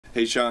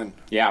Hey, Sean.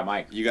 Yeah,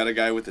 Mike. You got a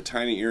guy with a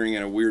tiny earring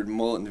and a weird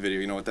mullet in the video.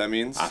 You know what that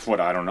means? I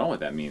don't know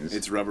what that means.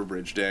 It's Rubber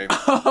Bridge Day.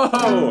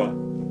 Oh!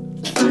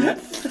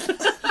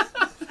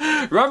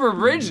 Rubber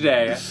Bridge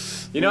Day.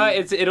 You know,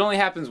 it only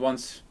happens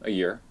once a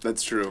year.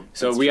 That's true.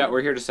 So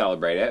we're here to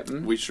celebrate it.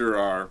 We sure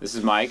are. This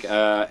is Mike,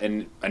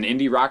 an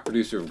indie rock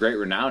producer of great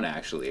renown,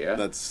 actually.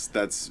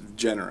 That's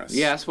generous.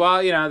 Yes,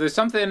 well, you know, there's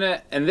something,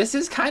 and this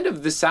is kind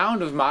of the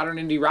sound of modern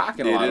indie rock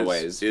in a lot of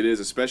ways. It is,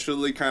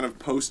 especially kind of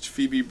post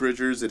Phoebe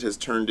Bridgers. It has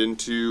turned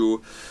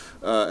into,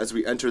 as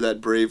we enter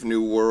that brave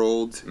new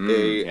world,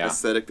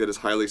 aesthetic that is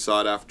highly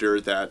sought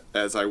after. That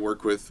as I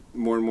work with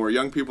more and more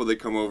young people, they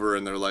come over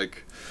and they're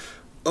like,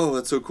 "Oh,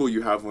 that's so cool!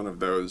 You have one of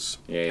those."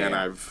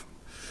 And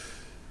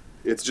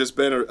it's just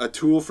been a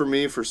tool for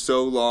me for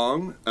so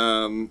long,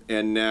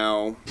 and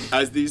now,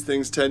 as these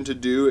things tend to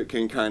do, it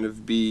can kind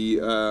of be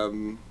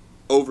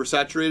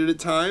oversaturated at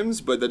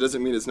times, but that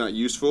doesn't mean it's not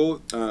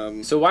useful.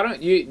 So why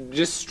don't you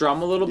just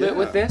strum a little bit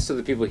with this so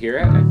that people hear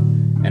it?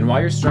 And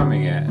while you're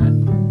strumming it,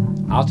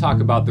 I'll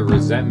talk about the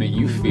resentment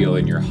you feel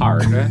in your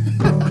heart.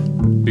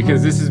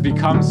 Because this has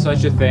become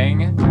such a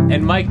thing,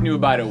 and Mike knew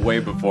about it way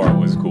before it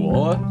was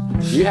cool.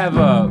 You have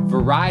a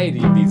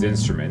variety of these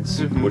instruments,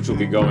 which we'll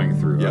be going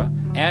through,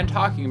 and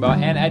talking about,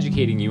 and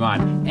educating you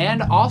on,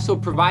 and also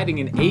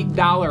providing an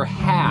 $8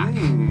 hack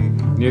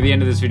near the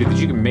end of this video that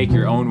you can make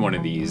your own one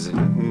of these.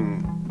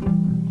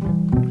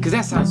 Because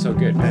that sounds so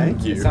good.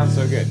 Thank you. It sounds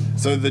so good.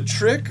 So the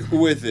trick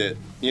with it,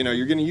 you know,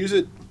 you're going to use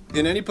it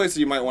in any place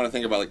that you might want to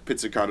think about, like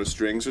pizzicato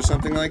strings or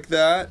something like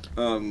that.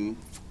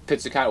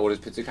 Pizzicato, what does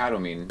pizzicato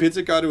mean?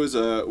 Pizzicato is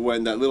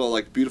when that little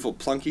like beautiful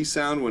plunky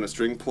sound when a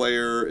string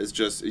player is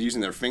just using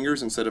their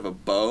fingers instead of a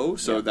bow.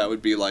 So that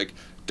would be like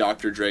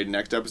Dr. Dre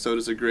Next Episode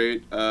is a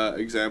great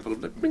example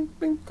of like bing,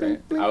 bing,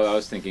 bing, bing. I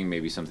was thinking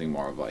maybe something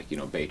more of like, you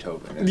know,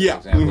 Beethoven as an Yeah.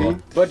 example.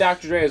 But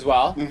Dr. Dre as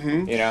well,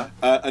 you know.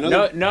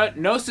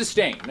 No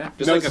sustain,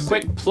 just No like a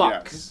quick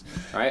pluck, yes.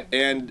 right?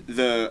 And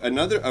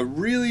a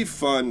really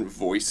fun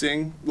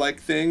voicing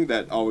like thing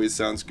that always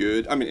sounds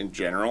good. I mean, in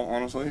general,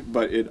 honestly,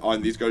 but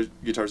on these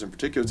guitars in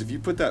particular, is if you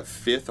put that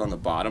fifth on the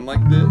bottom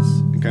like this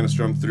and kind of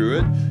strum through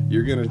it,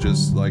 you're gonna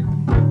just like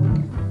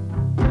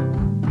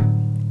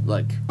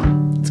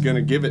it's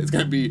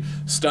gonna be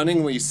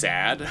stunningly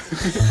sad,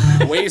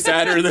 way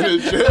sadder than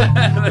it should.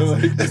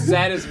 Like, the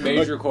saddest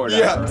major chord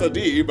ever. Yeah, it's a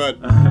D, but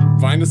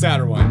find a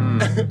sadder one.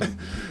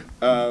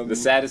 The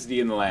saddest D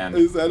in the land.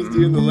 The saddest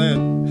D in the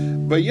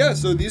land. But yeah,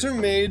 so these are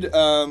made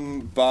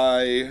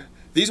by...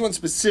 These ones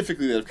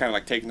specifically that have kind of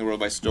like taken the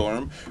world by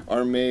storm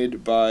are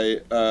made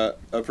by a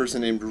person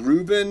named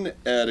Ruben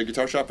at a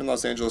guitar shop in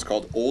Los Angeles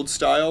called Old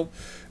Style.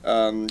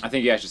 I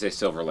think you should say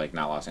Silver Lake,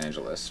 not Los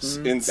Angeles.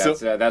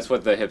 That's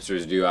what the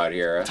hipsters do out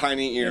here.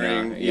 Tiny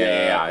earring, you know?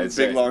 Yeah. It's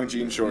big long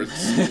jean shorts.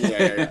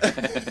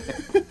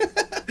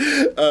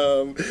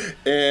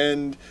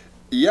 And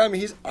yeah, I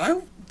mean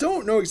I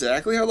don't know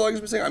exactly how long he's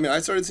been singing. I mean, I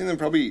started seeing them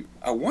probably,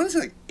 I want to say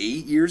like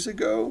 8 years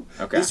ago.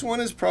 Okay. This one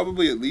is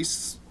probably at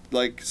least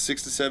like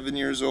 6 to 7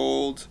 years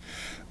old.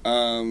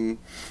 The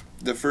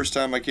first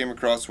time I came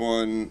across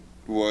one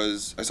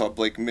was I saw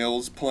Blake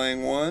Mills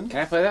playing one. Can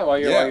I play that while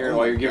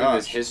you're giving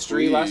this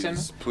history lesson?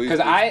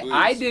 Because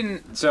I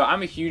didn't. So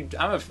I'm a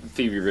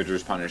Phoebe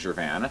Bridgers Punisher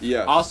fan.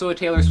 Yeah. Also a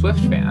Taylor Swift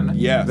fan.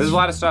 Yeah. There's a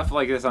lot of stuff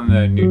like this on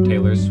the new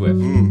Taylor Swift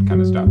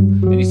kind of stuff.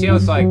 And you see how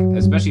it's like,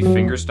 especially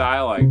finger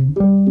style, like.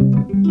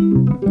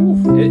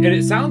 And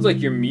it sounds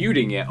like you're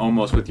muting it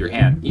almost with your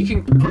hand. You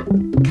can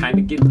kind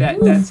of get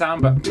that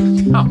sound, but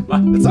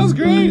it sounds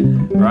great,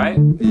 right?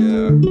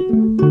 Yeah.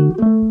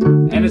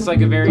 And it's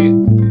like a very.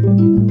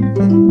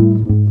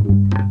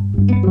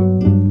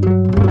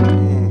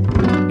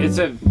 It's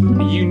a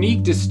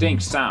unique,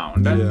 distinct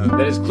sound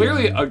that is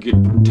clearly a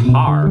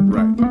guitar.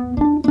 Right.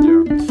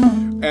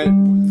 Yeah.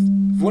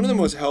 And one of the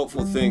most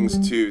helpful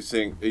things to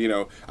sing, you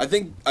know, I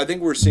think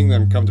we're seeing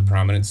them come to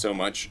prominence so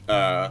much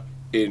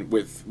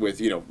with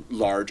you know,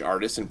 large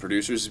artists and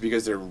producers is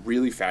because they're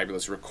really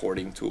fabulous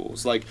recording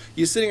tools. Like,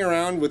 you sitting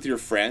around with your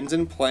friends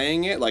and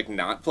playing it like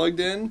not plugged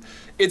in,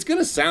 it's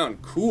gonna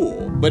sound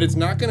cool, but it's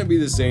not gonna be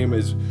the same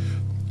as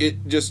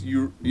it just,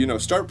 you know,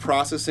 start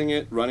processing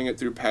it, running it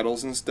through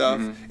pedals and stuff,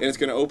 and it's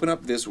gonna open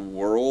up this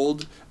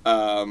world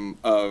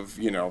of,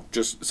 you know,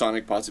 just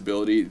sonic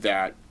possibility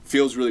that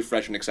feels really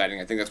fresh and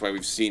exciting. I think that's why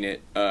we've seen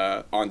it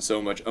on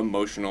so much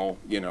emotional,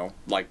 you know,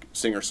 like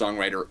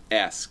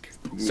singer-songwriter-esque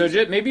music.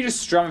 So maybe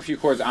just strum a few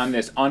chords on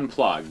this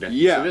unplugged.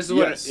 Yeah. So this is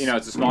what, you know,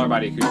 it's a smaller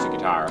body acoustic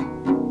guitar.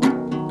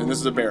 And this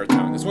is a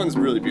baritone. This one's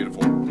really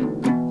beautiful.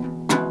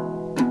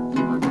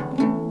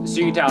 So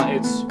you can tell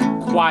it's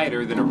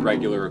quieter than a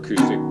regular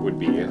acoustic would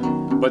be.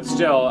 But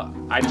still,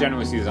 I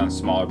generally see this on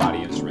smaller body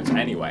instruments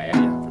anyway.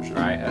 Yeah, for sure.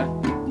 Right?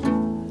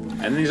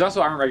 And these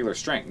also aren't regular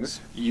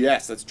strings.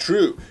 Yes, that's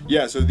true.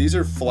 Yeah, so these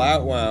are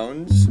flat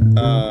wounds,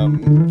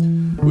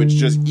 which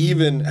just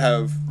even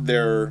have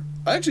their...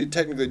 I actually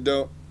technically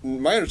don't...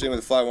 My understanding with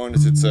the flat wound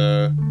is it's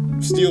a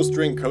steel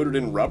string coated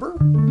in rubber.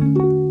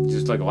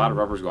 Just like a lot of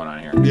rubbers going on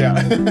here. Yeah.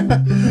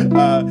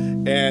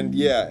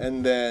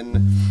 And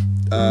then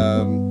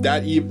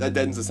that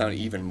deadens the sound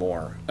even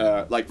more.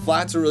 Like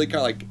flats are really kind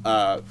of like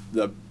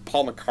the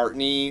Paul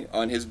McCartney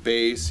on his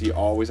bass. He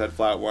always had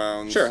flat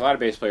wounds. Sure, a lot of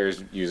bass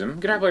players use them.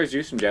 Guitar players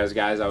use some jazz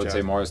guys. I would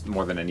say more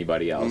than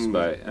anybody else.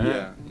 But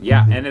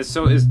yeah, and it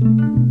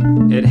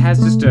has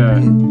just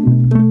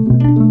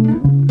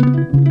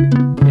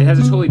it has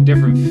a totally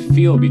different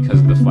feel because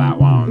of the flat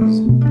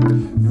wounds.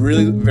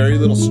 Really, very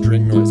little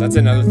string noise. That's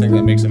another thing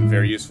that makes them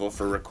very useful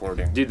for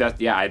recording. Dude, I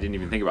didn't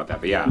even think about that,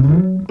 but yeah.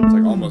 It's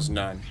like almost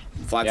none.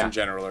 Flats in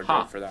general are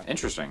great for that.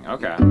 Interesting.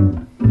 Okay.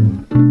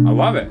 I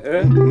love it.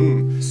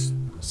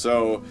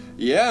 So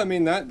yeah, I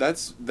mean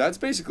that's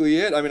basically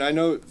it. I mean, I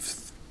know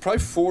probably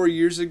 4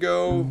 years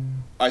ago,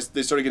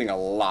 they started getting a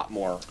lot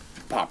more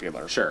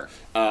popular. Sure.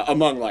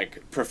 Among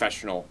like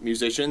professional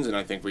musicians, and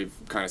I think we've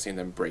kind of seen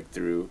them break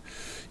through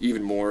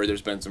even more.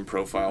 There's been some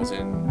profiles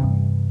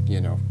in,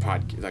 you know,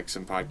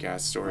 some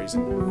podcast stories,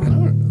 and I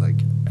don't know,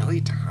 like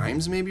LA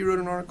Times maybe wrote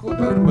an article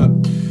about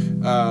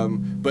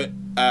them, but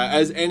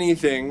as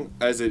anything,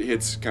 as it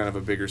hits kind of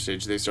a bigger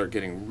stage, they start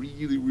getting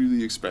really,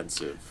 really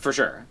expensive. For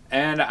sure.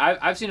 And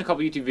I've seen a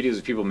couple YouTube videos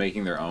of people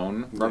making their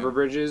own rubber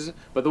bridges,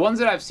 but the ones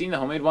that I've seen, the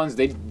homemade ones,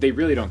 they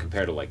really don't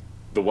compare to like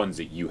the ones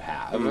that you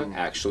have,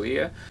 actually.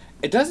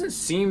 It doesn't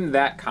seem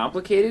that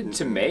complicated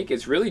to make.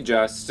 It's really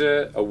just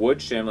a wood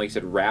shim, like you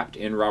said, wrapped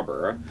in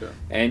rubber. Yeah.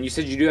 And you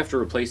said you do have to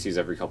replace these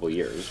every couple of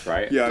years,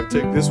 right? Yeah,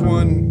 this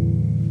one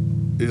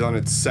is on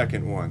its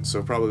second one,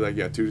 so probably like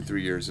 2 to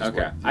 3 years.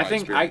 Okay, I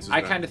think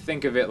I kind of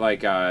think of it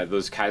like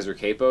those Kaiser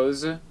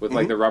capos with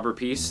like the rubber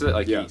piece that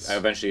like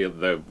eventually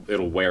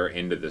it'll wear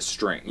into the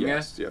string.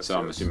 Yes. So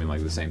I'm assuming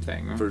like the same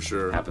thing for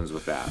sure happens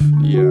with that.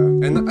 Yeah,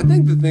 and I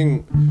think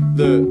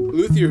the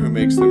luthier who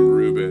makes them,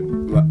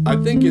 Ruben, I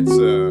think it's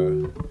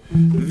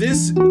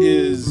this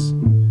is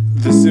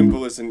the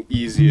simplest and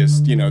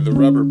easiest. You know, the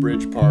rubber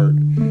bridge part.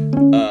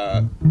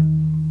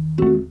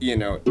 You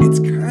know, it's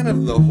kind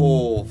of the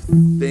whole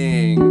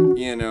thing.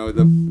 You know,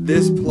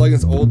 this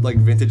plug-in's old, like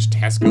vintage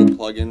Tesco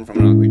plug-in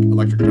from like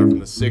electric guitar from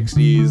the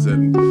 '60s,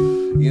 and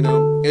you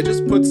know, it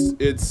just puts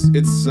it's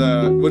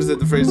what is it?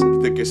 The phrase,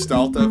 the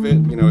gestalt of it.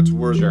 You know, it's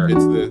worth. Sure.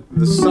 It's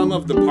the sum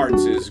of the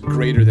parts is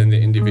greater than the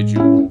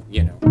individual.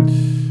 You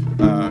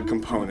know,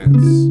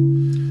 components.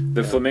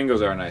 The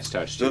flamingos are a nice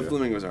touch too. The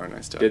flamingos are a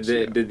nice touch.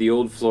 Did the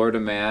old Florida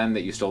man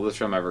that you stole this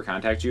from ever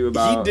contact you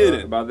about? He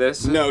didn't. About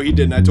this? No, he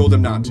didn't. I told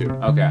him not to.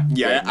 Okay.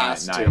 Yeah, I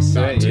asked him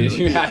not to.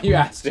 You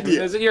asked him.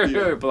 Yeah. You're a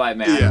very polite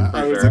man. Yeah,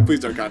 I would say,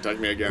 please don't contact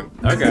me again.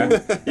 Okay.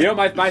 You know,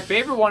 my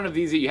favorite one of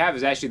these that you have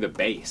is actually the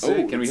bass.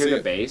 Oh, can we hear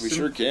the bass? We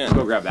sure can. Let's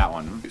go grab that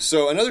one.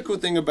 So another cool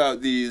thing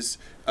about these,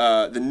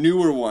 the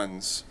newer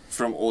ones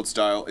from old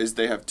style, is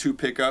they have 2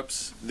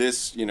 pickups.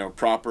 This, you know,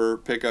 proper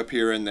pickup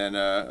here, and then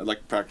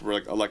like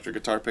electric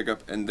guitar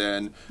pickup, and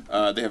then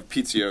they have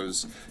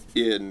piezo's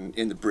in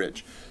the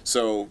bridge.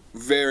 So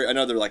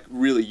another like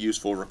really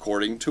useful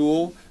recording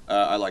tool.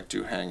 I like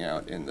to hang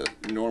out in the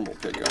normal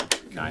pickup.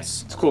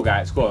 Nice. It's a cool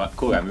guy. It's cool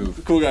guy move.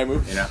 Cool guy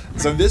move. You know.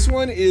 So this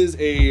one is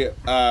a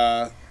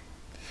I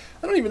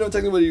don't even know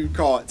technically what you would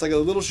call it. It's like a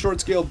little short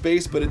scale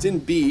bass, but it's in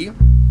B.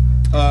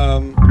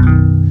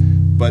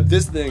 But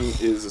this thing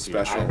is a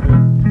special.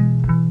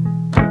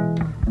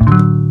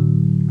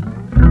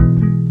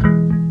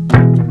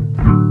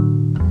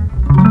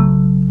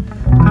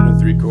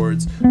 3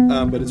 chords,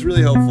 but it's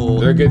really helpful.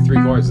 They're good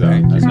 3 chords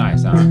though. That's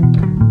nice, huh?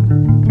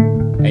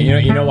 And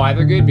you know why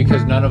they're good?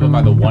 Because none of them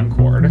are the 1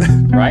 chord,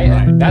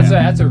 right?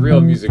 That's a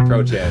real music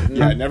pro tip.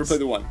 Yeah, never play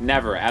the 1.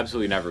 Never,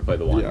 absolutely never play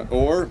the 1. Yeah,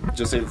 or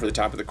just save it for the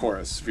top of the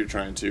chorus if you're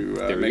trying to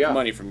make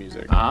money from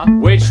music.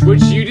 Which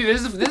you do.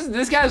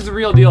 This guy's the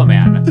real deal,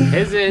 man.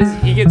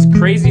 He gets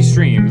crazy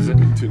streams,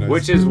 Nice.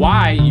 which is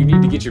why you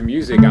need to get your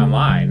music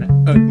online,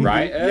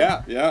 right?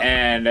 Yeah.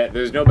 And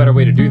there's no better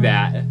way to do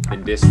that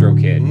than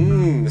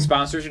DistroKid. The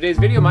sponsor of today's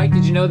video, Mike.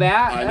 Did you know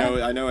that?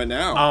 I know it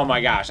now. Oh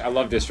my gosh, I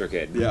love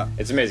DistroKid. Yeah,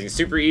 it's amazing.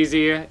 Super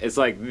easy. It's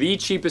like the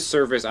cheapest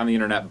service on the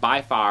internet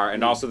by far,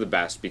 and also the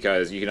best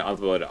because you can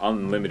upload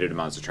unlimited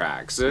amounts of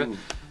tracks.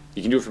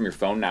 You can do it from your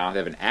phone now. They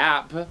have an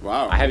app.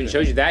 Wow. I haven't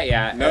showed you that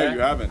yet. No, you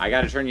haven't. I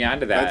got to turn you on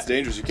to that. That's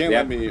dangerous. You can't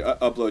let me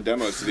upload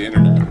demos to the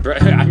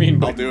internet. I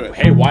mean, I'll do it.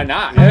 Hey, why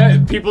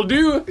not? People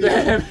do,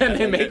 and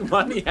they make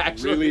money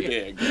actually. Really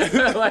big.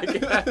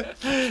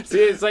 See,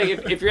 it's like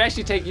if you're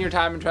actually taking your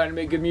time and trying to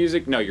make good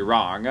music, no, you're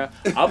wrong.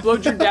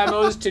 Upload your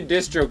demos to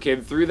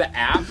DistroKid through the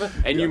app,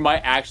 and you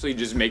might actually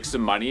just make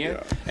some money,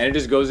 and it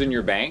just goes in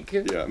your bank.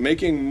 Yeah,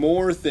 making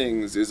more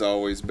things is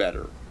always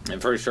better. And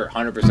for sure,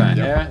 100%.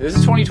 Yeah, this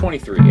is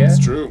 2023. Yeah, it's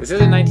true. This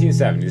isn't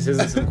 1970. This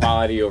isn't some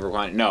quality over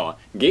quantity. No,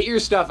 get your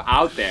stuff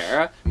out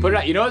there. Put it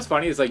out. You know what's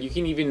funny? It's like you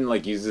can even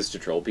like use this to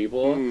troll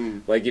people.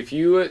 Like if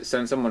you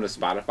send someone a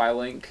Spotify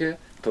link to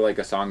like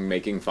a song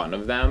making fun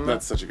of them.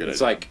 That's such a good idea.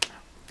 It's like,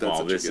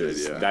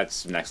 idea.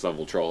 That's next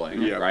level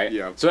trolling, yeah, right?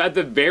 Yeah. So at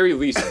the very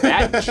least,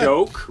 that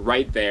joke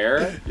right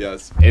there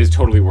is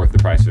totally worth the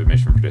price of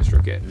admission for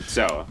DistroKid.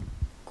 So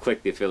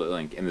click the affiliate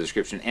link in the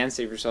description and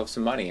save yourself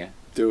some money.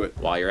 Do it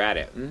while you're at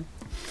it.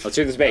 Let's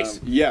hear this bass.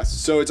 Yes,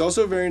 so it's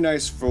also very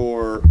nice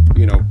for,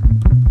 you know,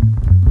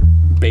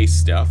 bass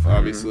stuff,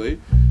 obviously.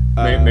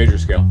 Major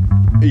scale.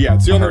 Yeah,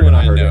 it's the only one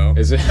I know.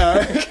 Is it?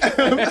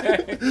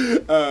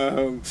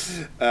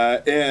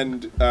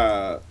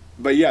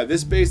 But yeah,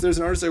 this bass. There's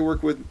an artist I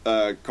work with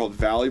called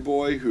Valley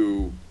Boy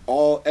who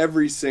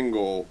every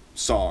single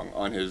song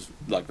on his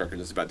record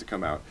that's about to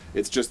come out,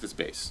 it's just this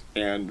bass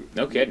and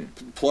no kidding,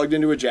 plugged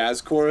into a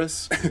jazz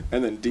chorus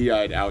and then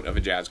DI'd out of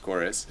a jazz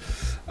chorus,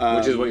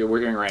 which is what you're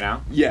working right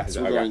now. Yes,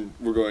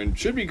 we're going.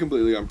 Should be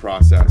completely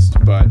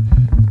unprocessed, but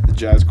the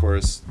jazz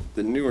chorus,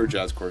 the newer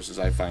jazz choruses,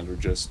 I find are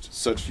just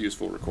such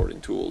useful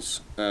recording tools.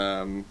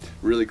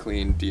 Really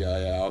clean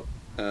DI out.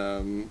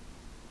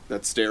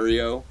 That's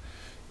stereo,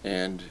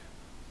 and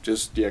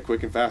just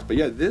quick and fast. But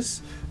yeah,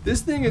 this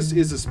thing is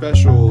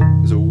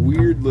a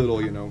weird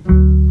little, you know.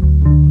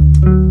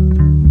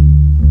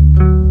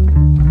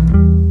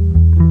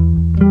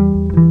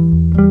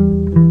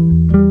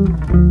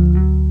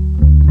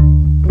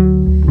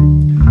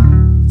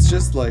 It's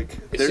just like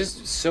it's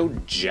just so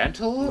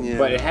gentle, yeah.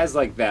 but it has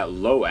like that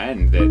low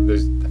end that I feel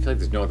like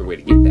there's no other way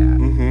to get that,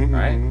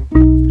 right?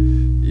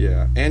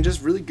 Yeah, and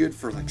just really good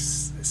for like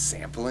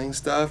sampling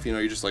stuff. You know,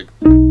 you're just like,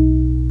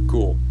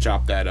 cool,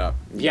 chop that up.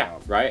 Yeah,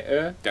 right.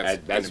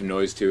 Add some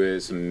noise to it,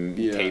 some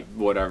tape,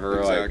 whatever,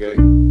 exactly.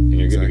 And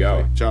you're good to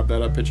go. Chop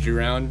that up, pitch it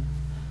around,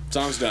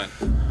 song's done.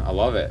 I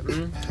love it.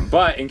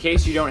 But in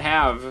case you don't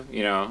have,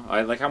 you know,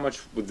 like how much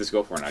would this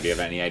go for now? Do you have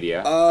any idea?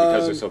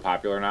 Because they're so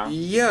popular now.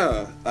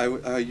 Yeah,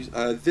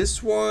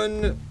 this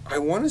one, I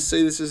want to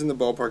say this is in the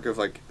ballpark of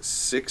like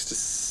six to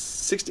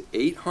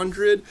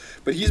 800,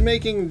 but he's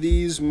making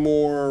these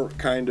more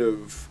kind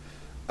of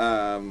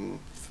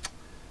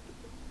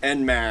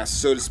en masse,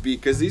 so to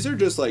speak, because these are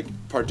just like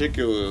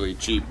particularly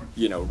cheap,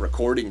 you know,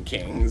 recording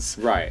kings,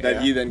 right?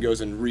 That he then goes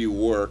and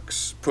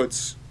reworks,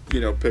 puts, you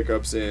know,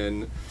 pickups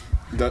in,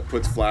 that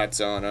puts flats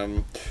on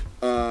them,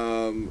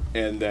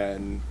 and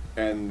then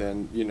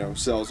you know,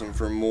 sells them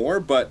for more.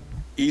 But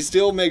he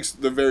still makes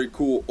the very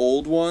cool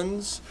old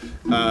ones,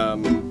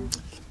 and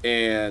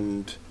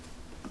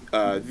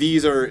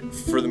these are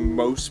for the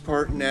most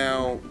part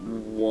now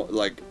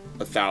like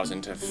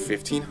 1,000 to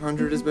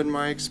 1,500 has been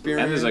my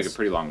experience. And there's like a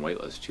pretty long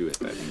wait list too, I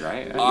think,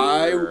 right?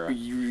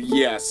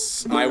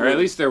 Yes, or at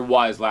least there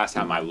was last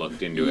time I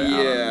looked into it.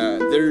 Yeah,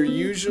 they're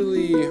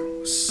usually.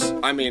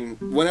 I mean,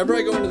 whenever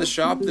I go into the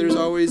shop, there's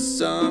always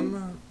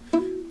some.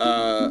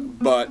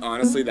 But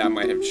honestly, that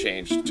might have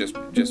changed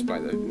just by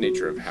the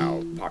nature of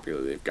how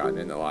popular they've gotten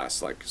in the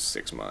last like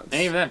 6 months.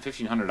 And even then,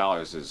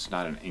 $1,500 is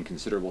not an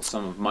inconsiderable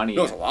sum of money.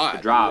 No, it's a lot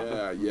to drop.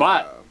 Yeah.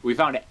 But we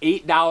found an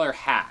 $8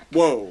 hack.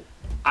 Whoa.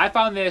 I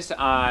found this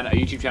on a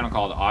YouTube channel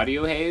called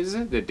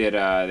Audiohaze that did.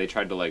 They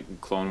tried to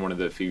like clone one of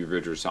the Phoebe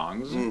Bridgers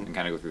songs and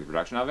kind of go through the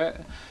production of it,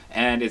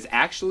 and it's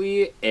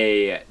actually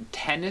a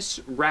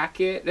tennis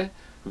racket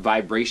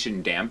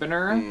vibration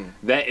dampener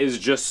that is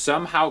just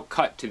somehow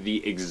cut to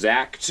the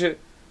exact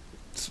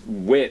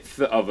width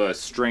of a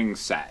string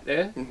set.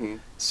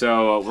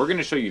 So we're going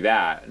to show you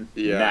that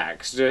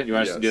next. You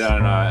want us to do that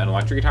on an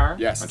electric guitar?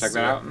 Yes. Want to check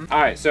that out? All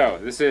right, so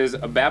this is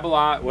a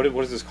Babylon. What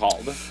is this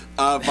called?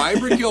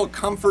 Vibrakill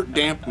Comfort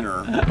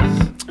Dampener.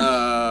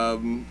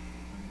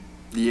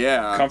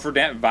 Yeah.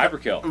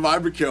 Vibrakill.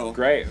 Vibrakill.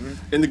 Great.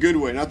 In the good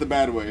way, not the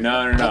bad way.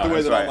 No. Not the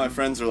way that all my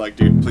friends are like,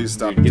 dude, please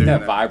stop Get doing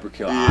that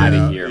Vibrakill out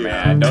of here,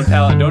 man.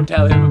 Don't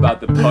tell him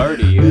about the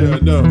party. Yeah,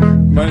 no.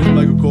 My name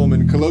is Michael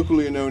Coleman,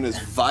 colloquially known as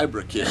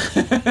Vibrakill.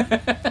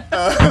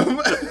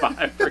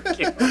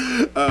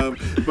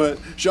 Vibrakill. But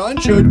Sean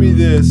showed me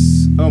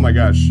this, oh my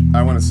gosh,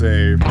 I want to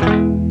say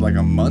like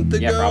a month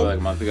ago. Yeah, probably like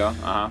a month ago.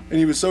 And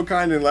he was so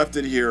kind and left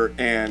it here,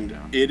 and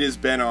it has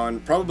been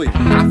on probably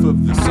half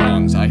of the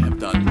songs I have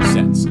done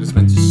since. It's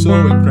been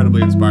so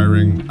incredibly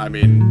inspiring. I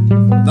mean,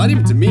 not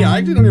even to me. I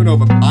actually don't even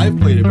know if I've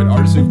played it, but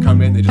artists who've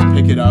come in, they just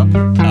pick it up,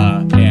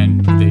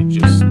 and they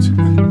just,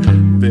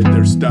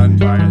 they're stunned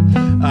by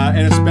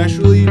it. And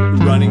especially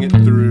running it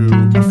through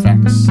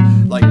effects.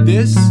 Like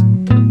this,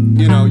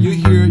 you know, you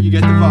hear it, you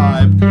get the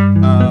vibe,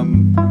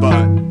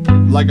 but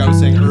like I was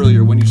saying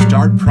earlier, when you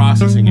start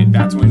processing it,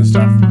 that's when the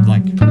stuff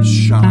like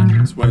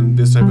shines, when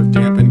this type of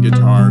dampened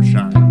guitar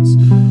shines.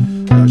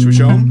 Should we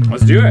show them?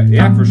 Let's do it.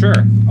 Yeah, for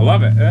sure. I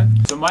love it.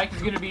 So Mike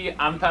is going to be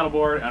on the pedal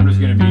board. I'm just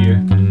going to be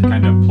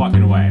kind of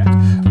plucking away.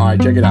 All right,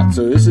 check it out.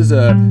 So this is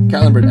a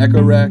Calibrate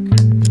Echo Rec.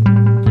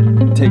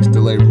 Takes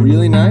delay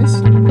really nice.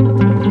 All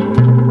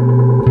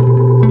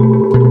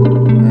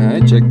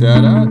right, check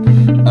that out.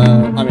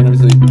 I mean,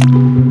 obviously,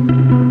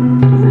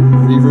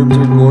 reverbs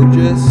are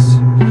gorgeous.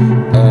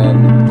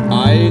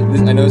 I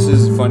know this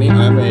is funny.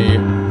 I'm a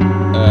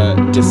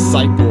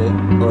disciple,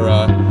 or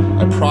I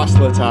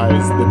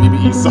proselytize the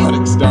BBE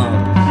Sonic Stomp.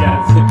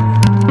 Yes.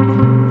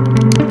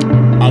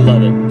 I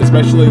love it,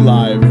 especially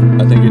live.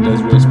 I think it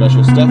does really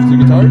special stuff to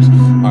guitars.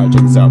 All right,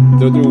 check this out.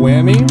 Throw through a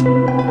whammy.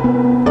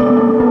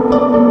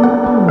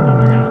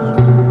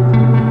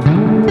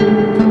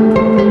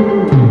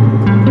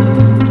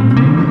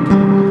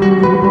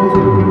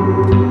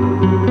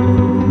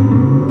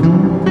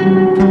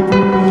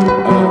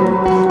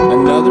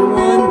 Another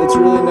one that's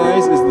really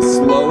nice is the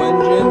slow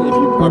engine. If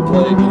you are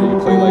playing, you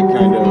play like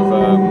kind of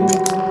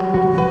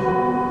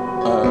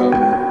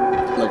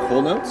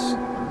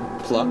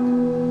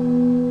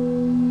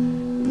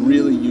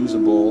really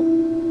usable,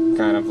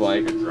 kind of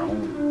like A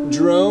drone.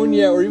 drone,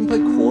 yeah, or even play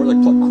chord,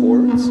 like pluck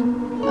chords.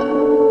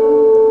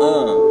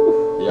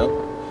 Yep.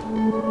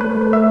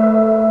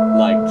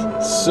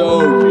 Like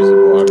so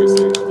usable.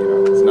 Obviously, you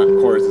know, it's not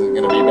chords isn't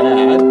gonna be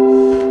bad.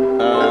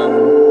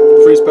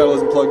 Freeze pedal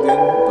isn't plugged in,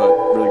 but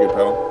really good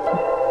pedal.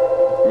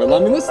 But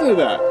let me listen to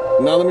that.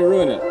 Now let me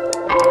ruin it.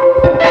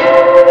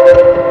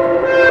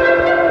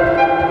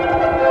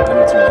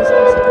 That's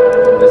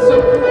That's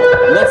so cool.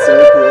 That's so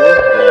cool.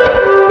 Yeah.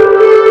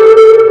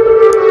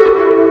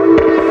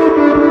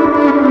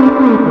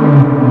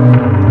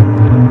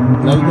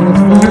 Another thing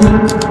that's fun,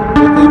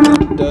 the thing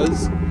that it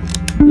does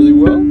really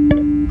well,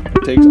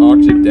 it takes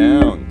octave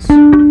downs.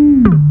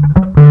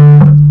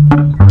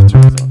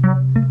 Turn this off.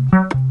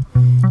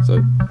 So,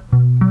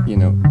 you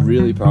know,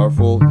 really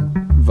powerful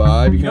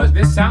vibe. You know,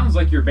 this sounds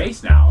like your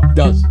bass now. It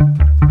does.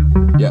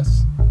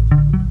 Yes.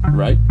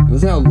 Right?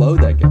 Listen how low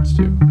that gets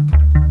to.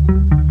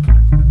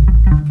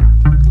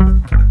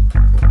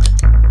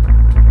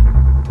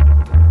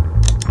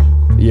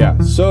 Yeah,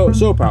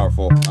 so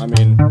powerful. I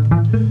mean,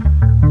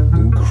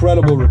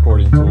 incredible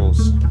recording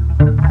tools.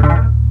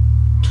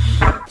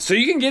 So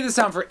you can get this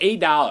sound for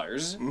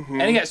 $8.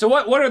 And again, so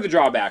what are the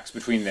drawbacks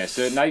between this?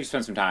 So now you've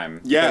spent some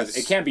time. Yes.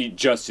 It can't be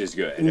just as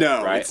good.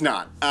 No, right? it's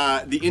not.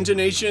 The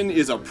intonation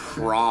is a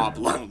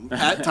problem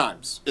at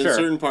times in Sure.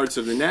 certain parts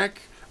of the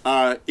neck.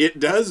 It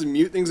does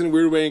mute things in a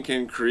weird way and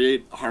can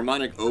create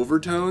harmonic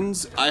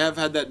overtones. I have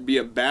had that be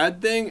a bad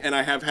thing, and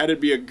I have had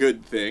it be a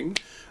good thing.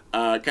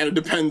 Kind of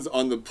depends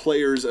on the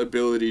player's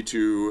ability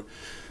to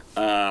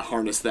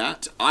harness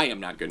that. I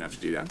am not good enough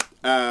to do that.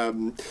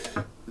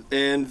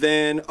 And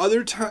then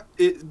other time,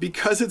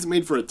 because it's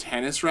made for a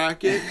tennis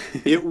racket,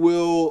 it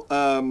will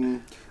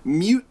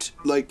mute.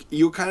 Like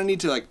you'll kind of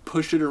need to like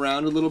push it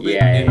around a little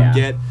bit and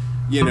get.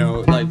 You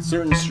know, like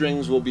certain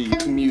strings will be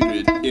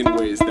muted in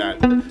ways that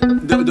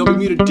they'll be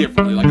muted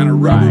differently. Like on a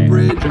rubber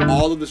bridge,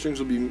 all of the strings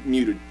will be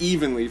muted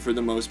evenly for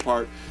the most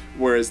part,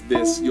 whereas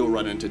this you'll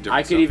run into different.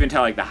 I could even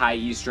tell like the high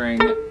E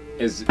string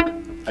is.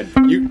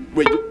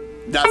 Wait,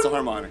 that's the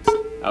harmonics.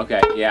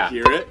 Okay, yeah.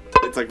 Hear it?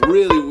 It's like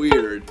really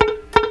weird.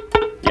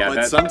 Yeah,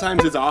 but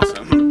sometimes it's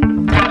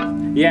awesome.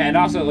 Yeah, and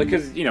also like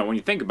because you know when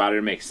you think about it,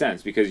 it makes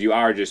sense because you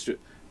are just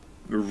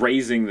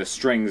raising the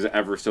strings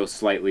ever so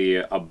slightly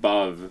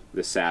above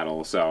the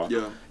saddle, so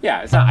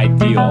yeah, it's not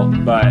ideal,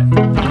 but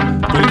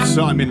it's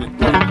so, I mean,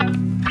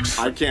 like,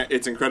 I can't.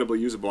 It's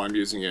incredibly usable. I'm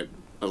using it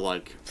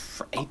like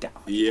for $8.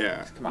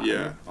 Yeah, come on,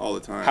 yeah, all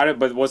the time.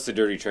 But what's the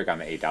dirty trick on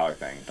the $8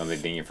 thing? Don't they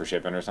ding you for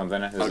shipping or something?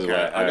 This okay, is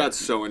what, I got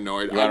so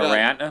annoyed. You want to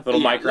rant? A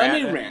little mic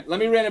rant? Let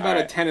me rant about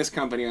a tennis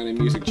company on a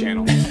music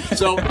channel.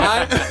 So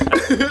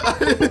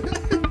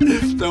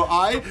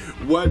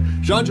what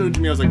Sean showed it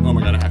to me, I was like, oh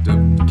my god, I have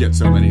to get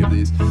so many of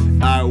these.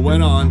 I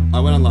went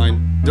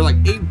online. They're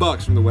like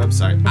 $8 from the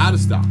website, out of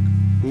stock,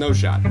 no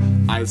shot.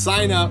 I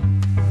sign up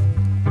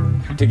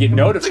to get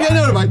notified. To get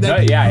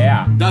notified.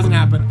 Yeah. Doesn't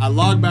happen. I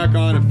log back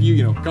on a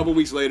couple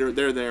weeks later.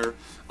 They're there.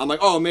 I'm like,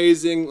 oh,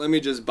 amazing. Let me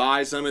just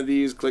buy some of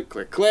these. Click,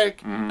 click,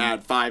 click.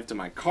 Add 5 to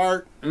my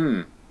cart.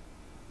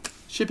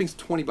 Shipping's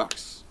 $20.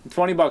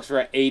 $20 for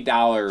an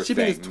 $8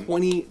 Shipping thing.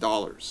 is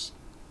 $20.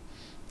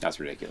 That's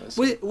ridiculous.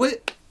 Wait,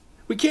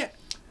 we can't.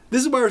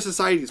 This is why our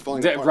society is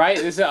falling apart. Right?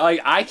 This is,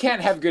 like, I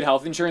can't have good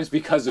health insurance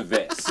because of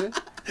this.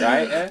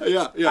 Right?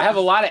 Yeah. I have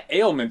a lot of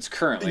ailments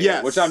currently,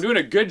 which I'm doing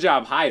a good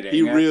job hiding.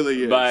 He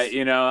really is. But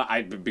you know,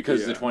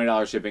 because of the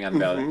 $20 shipping on the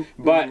belly.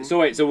 But so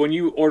wait, so when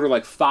you order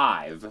like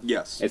 5,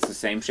 it's the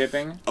same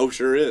shipping? Oh,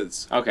 sure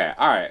is. Okay,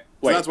 all right.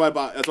 Wait. So that's why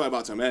I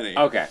bought so many.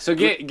 Okay, so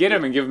get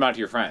them and give them out to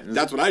your friends.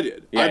 That's what I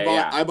did.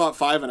 I bought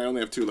 5 and I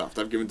only have 2 left.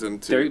 I've given them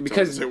to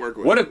because they work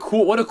with. what a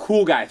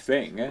cool guy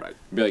thing. Right.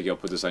 Be like, yo,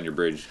 put this on your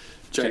bridge.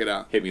 Check it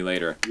out. Hit me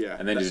later. Yeah.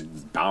 And then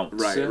just bounce.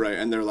 Right.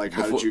 And they're like,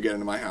 how did you get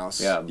into my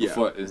house? Yeah.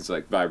 It's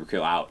like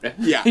Vibrakill out.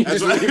 Yeah.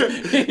 That's right.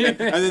 And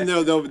then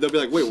they'll be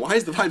like, wait, why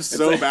is the vibe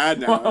so bad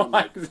now?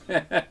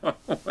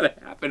 What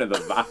happened to the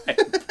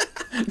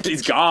vibe?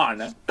 He's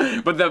gone.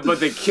 But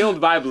the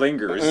killed vibe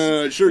lingers.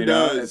 It sure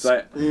does. It's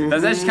like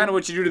that's just kind of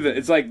what you do to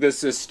it's like the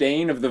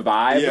sustain of the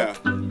vibe. Yeah.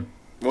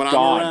 When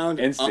gone, I'm around,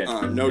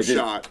 instant. No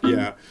shot.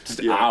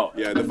 Just out.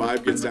 Yeah, the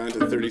vibe gets down to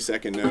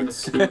 30-second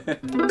notes.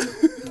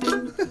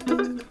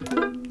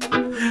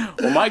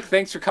 Well, Mike,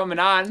 thanks for coming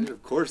on.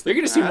 Of course. You're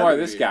going to see more of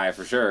this guy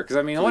for sure. Because,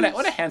 I mean,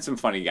 what a handsome,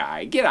 funny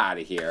guy. Get out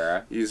of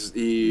here. He is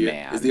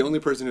the only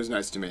person who's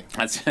nice to me.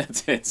 That's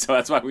it. So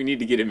that's why we need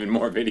to get him in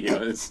more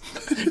videos.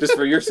 Just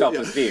for your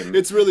self-esteem.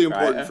 It's really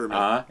important for me.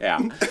 Yeah.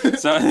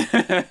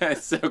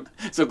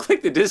 So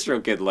click the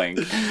DistroKid link.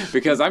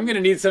 Because I'm going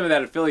to need some of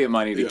that affiliate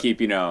money to keep,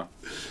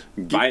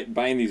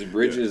 buying these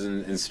bridges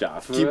and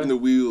stuff. Keeping the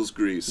wheels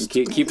greased.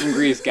 Keep them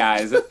greased,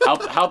 guys.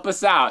 Help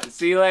us out.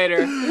 See you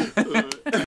later.